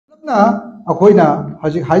अखोइना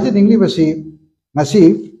हजिक हाइजनिंगली बसी मसी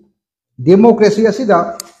डेमोक्रेसी असिदा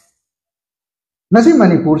मसी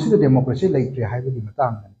मणिपुर से डेमोक्रेसी लेट्रे हाइबगी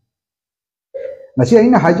मतांग मसी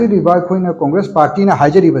अइना हाइजरिबा अखोइना कांग्रेस पार्टी ना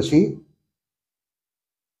हाइजरिबसी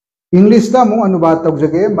इंग्लिश दा मु अनुवाद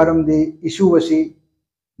तौजगे मरमदि इशू असी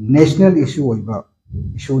नेशनल इशू होइबा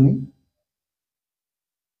इशू नि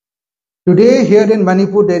Today here in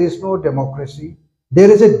Manipur there is no democracy.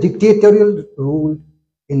 There is a dictatorial rule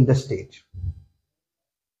in the state.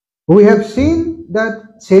 We have seen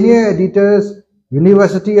that senior editors,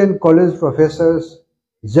 university and college professors,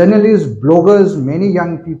 journalists, bloggers, many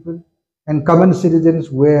young people and common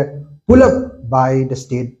citizens were pulled up by the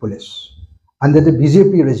state police under the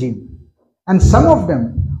BJP regime, and some of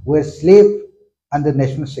them were slaves under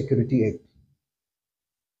National Security Act.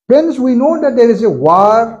 Friends, we know that there is a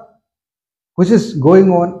war which is going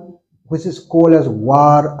on, which is called as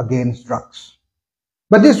war against drugs.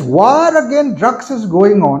 But this war against drugs is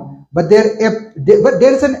going on, but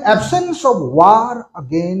there is an absence of war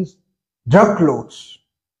against drug lords.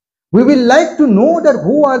 We will like to know that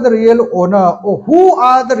who are the real owner or who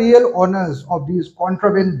are the real owners of these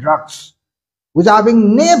contraband drugs which are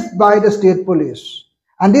being nabbed by the state police.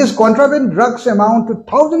 And these contraband drugs amount to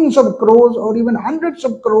thousands of crores or even hundreds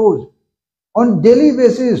of crores on daily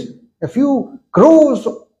basis. A few crores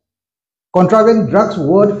contraband drugs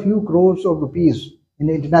worth few crores of rupees in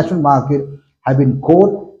the international market have been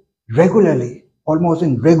caught regularly, almost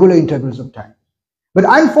in regular intervals of time. But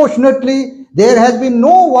unfortunately, there has been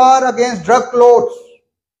no war against drug lords.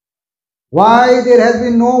 Why there has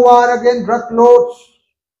been no war against drug lords?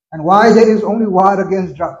 And why there is only war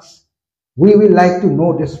against drugs? We will like to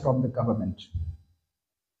know this from the government.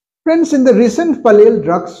 Friends, in the recent Palel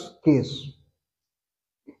drugs case,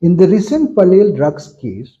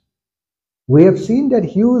 we have seen that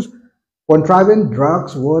huge contraband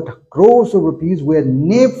drugs worth crores of rupees were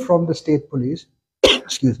nabbed from the state police,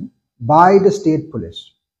 excuse me, by the state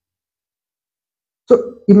police.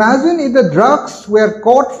 So imagine if the drugs were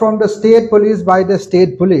caught from the state police by the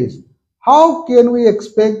state police. How can we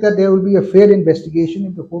expect that there will be a fair investigation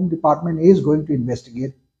if the Home Department is going to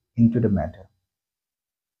investigate into the matter?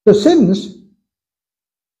 So since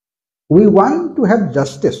we want to have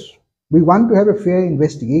justice, we want to have a fair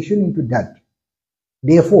investigation into that.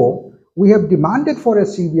 Therefore, we have demanded for a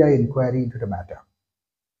CBI inquiry into the matter.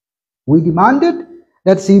 We demanded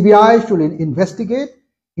that CBI should investigate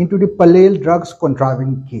into the Palel drugs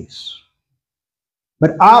contraband case.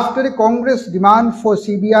 But after the Congress demand for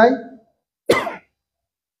CBI,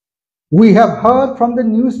 we have heard from the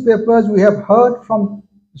newspapers, we have heard from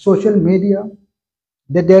social media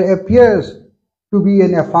that there appears to be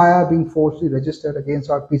an FIR being falsely registered against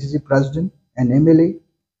our PCC president and MLA,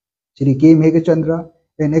 Shri Chandra,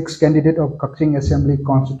 an ex-candidate of Kaksing Assembly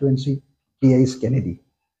constituency, K.I.S. Kennedy.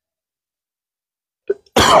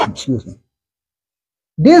 Excuse me.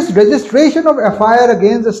 This registration of FIR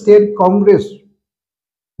against the state Congress,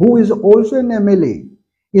 who is also an MLA,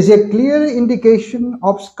 is a clear indication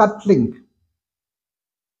of scuttling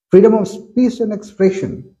freedom of speech and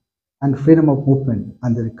expression and freedom of movement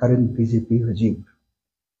under the current BJP regime.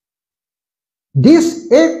 This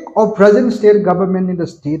act of present state government in the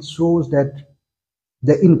state shows that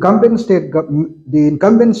the incumbent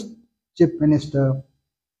chief minister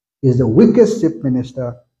is the weakest chief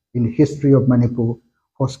minister in history of Manipur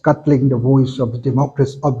for scuttling the voice of the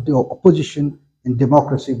democracy, of the opposition in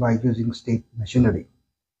democracy by using state machinery.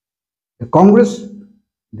 The Congress,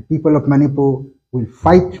 the people of Manipur will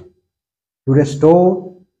fight to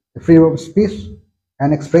restore the freedom of speech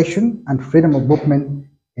and expression and freedom of movement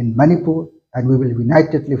in Manipur, and we will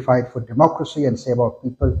unitedly fight for democracy and save our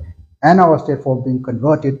people and our state from being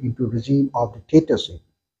converted into a regime of dictatorship.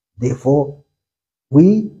 Therefore,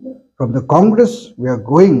 we from the Congress, we are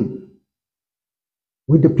going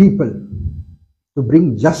with the people to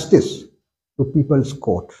bring justice to people's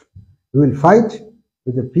court. We will fight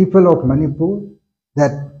with the people of Manipur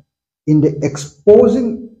that in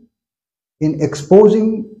exposing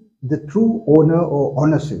the true owner or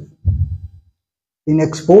ownership, in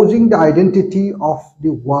exposing the identity of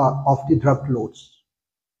the drug lords,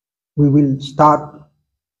 we will start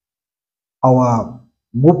our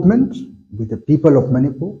movement with the people of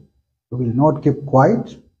Manipur. We will not keep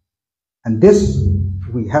quiet, and this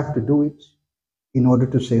we have to do it in order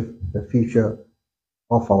to save the future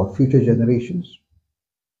of our future generations,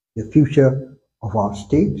 the future of our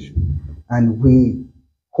state, and we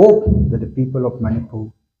hope that the people of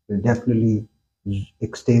Manipur will definitely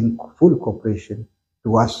extend full cooperation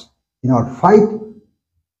to us in our fight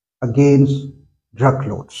against drug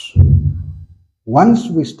lords. once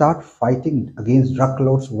we start fighting against drug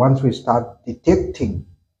lords, once we start detecting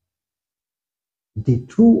the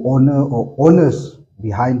true owner or owners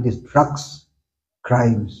behind these drugs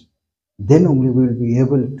crimes, then only we will be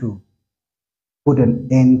able to put an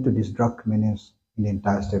end to this drug menace in the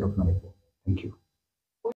entire state of Manipur. Thank you.